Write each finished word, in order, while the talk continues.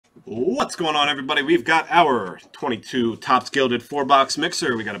What's going on, everybody? We've got our 22 Topps Gilded 4-box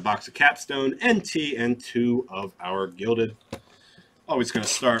mixer. We got a box of Capstone, NT, and 2 of our Gilded. Always going to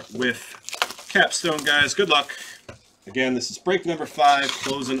start with Capstone, guys. Good luck. Again, this is break number 5,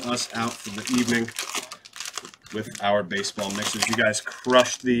 closing us out for the evening with our baseball mixers. You guys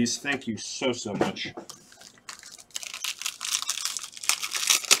crushed these. Thank you so much.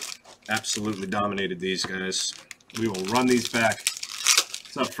 Absolutely dominated these, guys. We will run these back.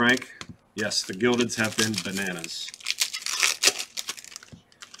 What's up, Frank? Yes, the Gildeds have been bananas.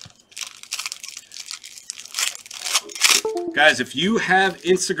 Guys, if you have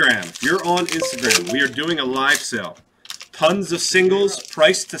Instagram, if you're on Instagram, we are doing a live sale. Tons of singles,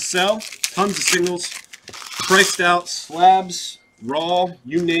 priced to sell. Tons of singles, priced out, slabs, raw,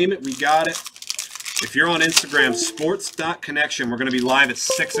 you name it, we got it. If you're on Instagram, sports.connection, we're going to be live at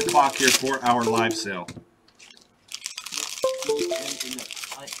 6 o'clock here for our live sale.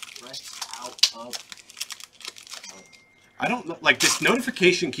 I don't know, like this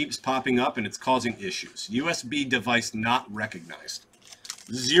notification keeps popping up and it's causing issues. USB device not recognized.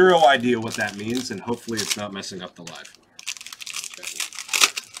 Zero idea what that means, and hopefully it's not messing up the live.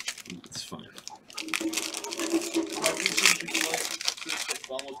 It's fine.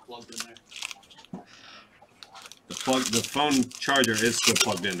 The phone charger is still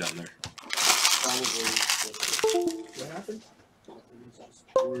plugged in down there. What happened?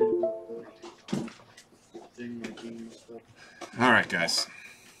 All right, guys.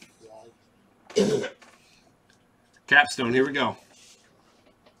 Capstone, here we go.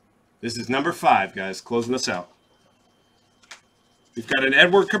 This is number 5, guys, closing us out. We've got an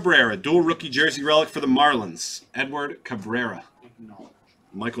Edward Cabrera, dual rookie jersey relic for the Marlins. Edward Cabrera.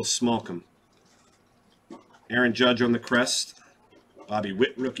 Michael Smallcomb. Aaron Judge on the crest. Bobby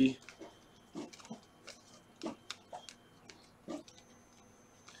Witt rookie.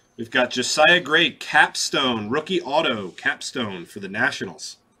 We've got Josiah Gray, Capstone, rookie auto, Capstone for the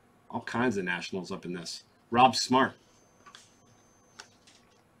Nationals. All kinds of Nationals up in this. Rob Smart.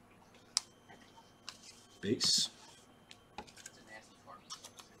 Base.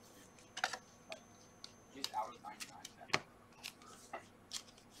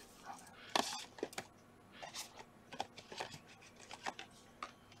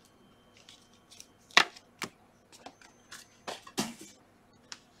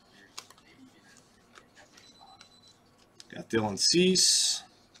 Got Dylan Cease.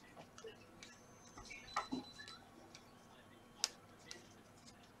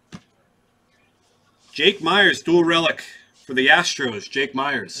 Jake Myers, dual relic for the Astros. Jake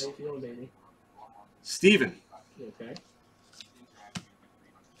Myers. How you feeling, baby? Steven. You okay?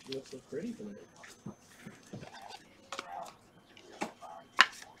 You look so pretty tonight.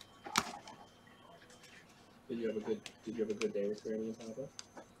 Did you have a good day with Granny and Papa?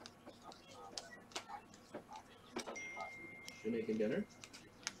 You making dinner?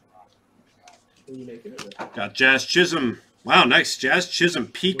 Who are you making it with? Got Jazz Chisholm. Wow, nice. Jazz Chisholm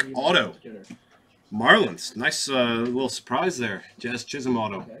peak auto. Marlins. Nice little surprise there. Jazz Chisholm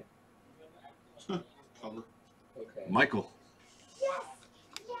auto. Okay. Okay. Michael.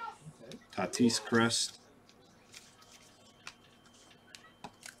 Okay. Tatis crest.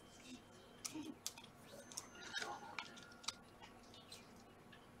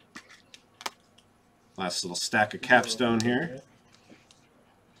 Last little stack of Capstone here.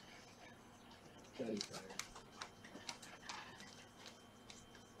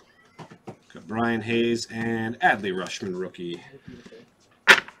 Got Brian Hayes and Adley Rutschman rookie.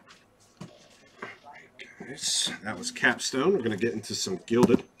 Okay, so that was Capstone. We're going to get into some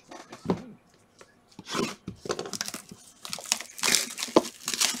Gilded. How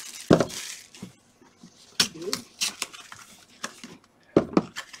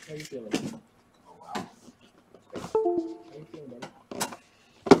you feeling?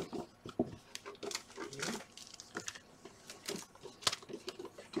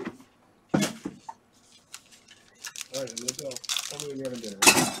 Alright, I'm gonna go. Tell me when you're having dinner.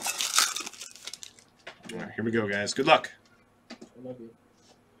 Alright, here we go, guys. Good luck. I love you.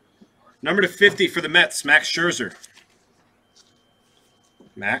 Number to 50 for the Mets, Max Scherzer.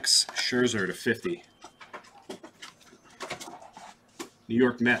 Max Scherzer to 50. New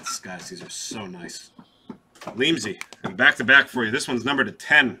York Mets, guys. These are so nice. Leamsy, and back-to-back for you. This one's numbered to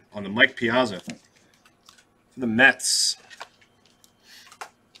 10 on the Mike Piazza. For the Mets.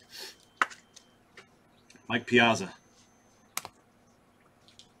 Mike Piazza.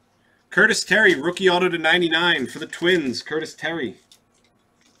 Curtis Terry, rookie auto to 99 for the Twins. Curtis Terry.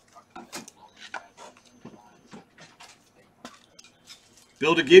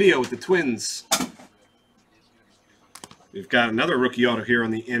 Bill DeGidio with the Twins. We've got another rookie auto here on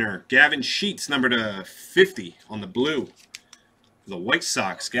the inner. Gavin Sheets, number to 50 on the blue. The White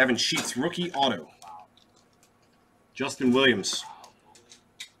Sox. Gavin Sheets, rookie auto. Justin Williams.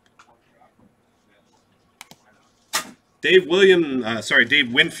 Dave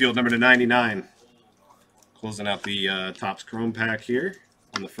Winfield, number to 99. Closing out the Topps Chrome pack here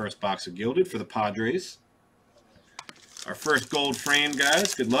on the first box of Gilded for the Padres. Our first gold frame,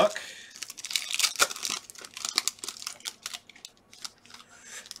 guys. Good luck.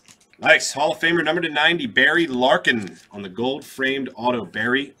 Nice. Hall of Famer number to 90, Barry Larkin on the gold framed auto.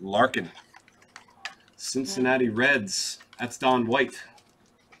 Barry Larkin. Cincinnati Reds. That's Don White.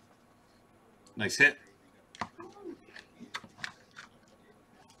 Nice hit.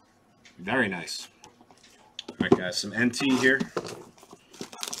 Very nice. All right, guys. Some NT here.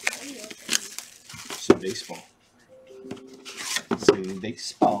 Some baseball. Some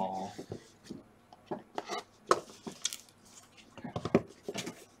baseball.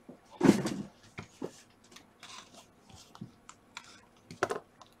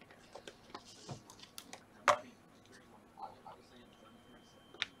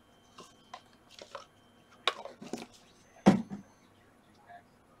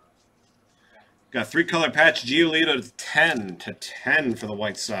 Got 3-color patch, Giolito to 10 for the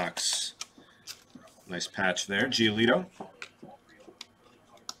White Sox. Nice patch there, Giolito.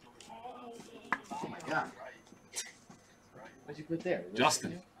 Oh my God. What'd you put there?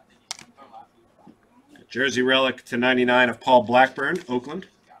 Justin. Jersey relic to 99 of Paul Blackburn, Oakland.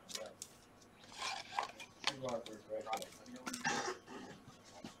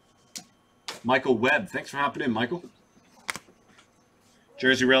 Michael Webb. Thanks for hopping in, Michael.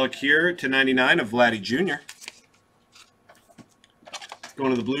 Jersey relic here to 99 of Vladdy Jr.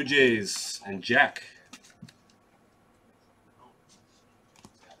 Going to the Blue Jays and Jack.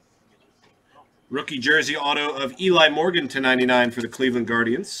 Rookie jersey auto of Eli Morgan to 99 for the Cleveland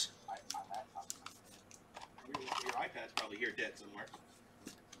Guardians. Your iPad's probably here dead somewhere.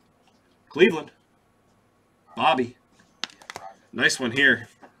 Cleveland. Bobby. Nice one here.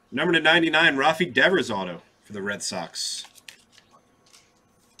 Number to 99, Rafi Devers auto for the Red Sox.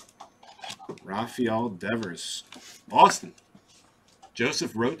 Rafael Devers. Boston.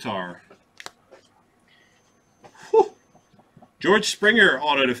 Joseph Rotar. Whew. George Springer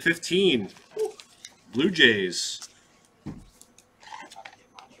auto to 15. Blue Jays.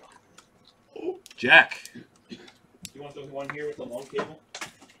 Jack. You want the one here with the long cable?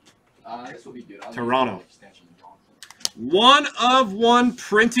 This will be good. Toronto. 1/1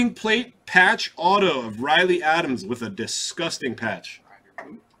 printing plate patch auto of Riley Adams with a disgusting patch.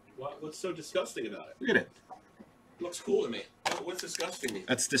 What's so disgusting about it? Look at it. Looks cool to me. What's disgusting me?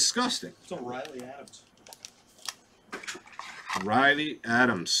 That's disgusting. It's O'Reilly Adams. Riley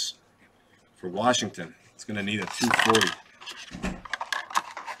Adams for Washington. It's going to need a 240.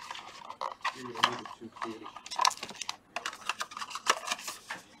 You're gonna need a 240.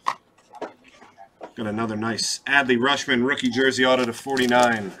 Got another nice Adley Rushman rookie jersey auto to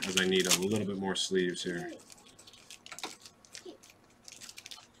 49, as I need a little bit more sleeves here.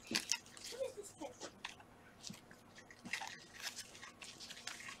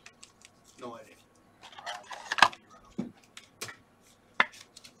 No idea.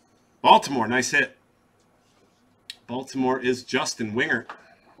 Baltimore, nice hit. Baltimore is Justin Winger.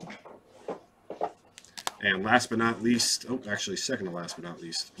 And last but not least, oh, actually second to last but not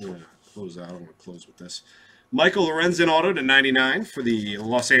least, I'm going to close out. I'm going to close with this. Michael Lorenzen auto to 99 for the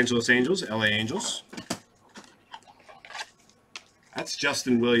Los Angeles Angels, LA Angels. That's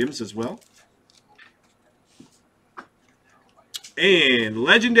Justin Williams as well. And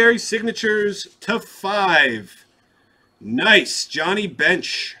legendary signatures to 5. Nice. Johnny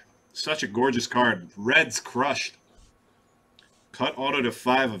Bench. Such a gorgeous card. Reds crushed. Cut auto to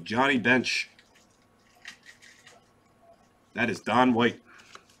 5 of Johnny Bench. That is Don White.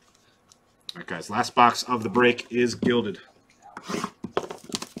 All right, guys. Last box of the break is Gilded.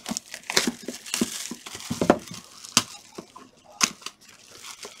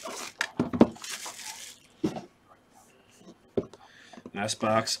 Last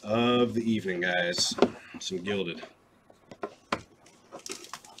box of the evening, guys. Some Gilded.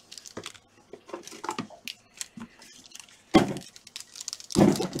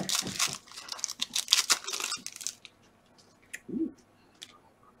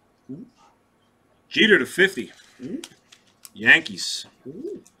 Jeter to 50. Ooh. Yankees.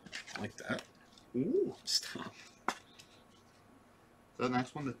 Ooh. I like that. Ooh. Stop. The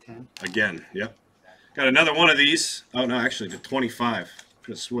next one, the 10. Again, yep. Got another one of these. Oh, no, actually, the 25.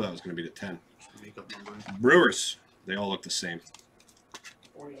 I swore that was going to be the 10. Makeup numbering. Brewers. They all look the same.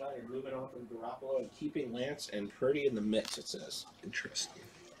 149 and moving on from Garoppolo and keeping Lance and Purdy in the mix, it says. Interesting.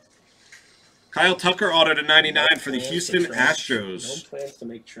 Kyle Tucker, auto to 99 for the Houston Astros. No plans to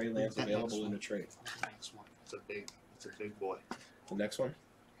make Trey Lance available in a trade. Next one. It's a big boy. The next one?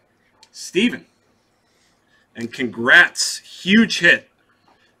 Steven. And congrats. Huge hit.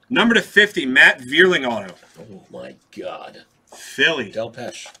 Number to 50, Matt Vierling auto. Oh my God. Philly. Del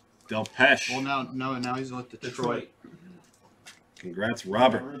Pesh. Well, now he's with Detroit. Congrats,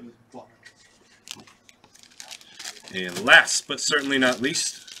 Robert. And last but certainly not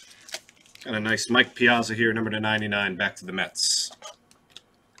least, got a nice Mike Piazza here, number to 99, back to the Mets.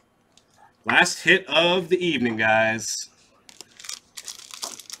 Last hit of the evening, guys.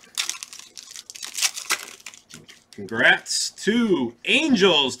 Congrats to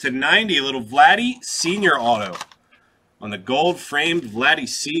Angels to 90, a little Vladdy Sr. auto on the gold-framed Vladdy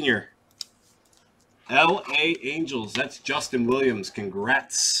Sr. L.A. Angels. That's Justin Williams.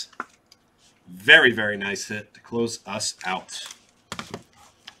 Congrats. Very, very nice hit to close us out.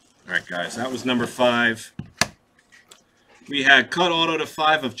 All right, guys. That was number 5. We had cut auto to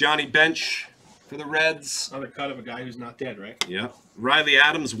 5 of Johnny Bench for the Reds. Another cut of a guy who's not dead, right? Yep. Riley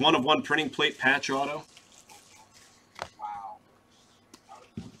Adams, 1 of 1 printing plate patch auto.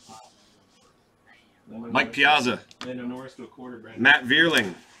 Mike Piazza. Lando Norris to a quarter, Brandon. Matt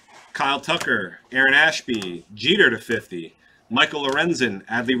Vierling. Kyle Tucker. Aaron Ashby. Jeter to 50. Michael Lorenzen.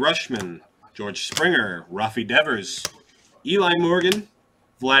 Adley Rushman. George Springer. Rafi Devers. Eli Morgan.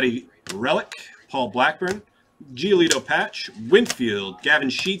 Vladdy Relic. Paul Blackburn. Giolito Patch. Winfield. Gavin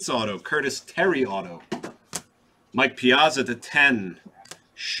Sheets auto. Curtis Terry auto. Mike Piazza to 10.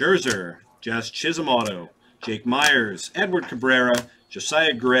 Scherzer. Jazz Chisholm auto. Jake Myers. Edward Cabrera.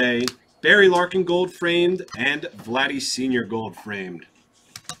 Josiah Gray. Barry Larkin gold framed and Vladdy Sr. gold framed.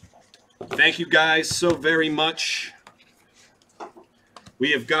 Thank you guys so very much.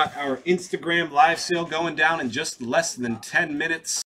 We have got our Instagram live sale going down in just less than 10 minutes.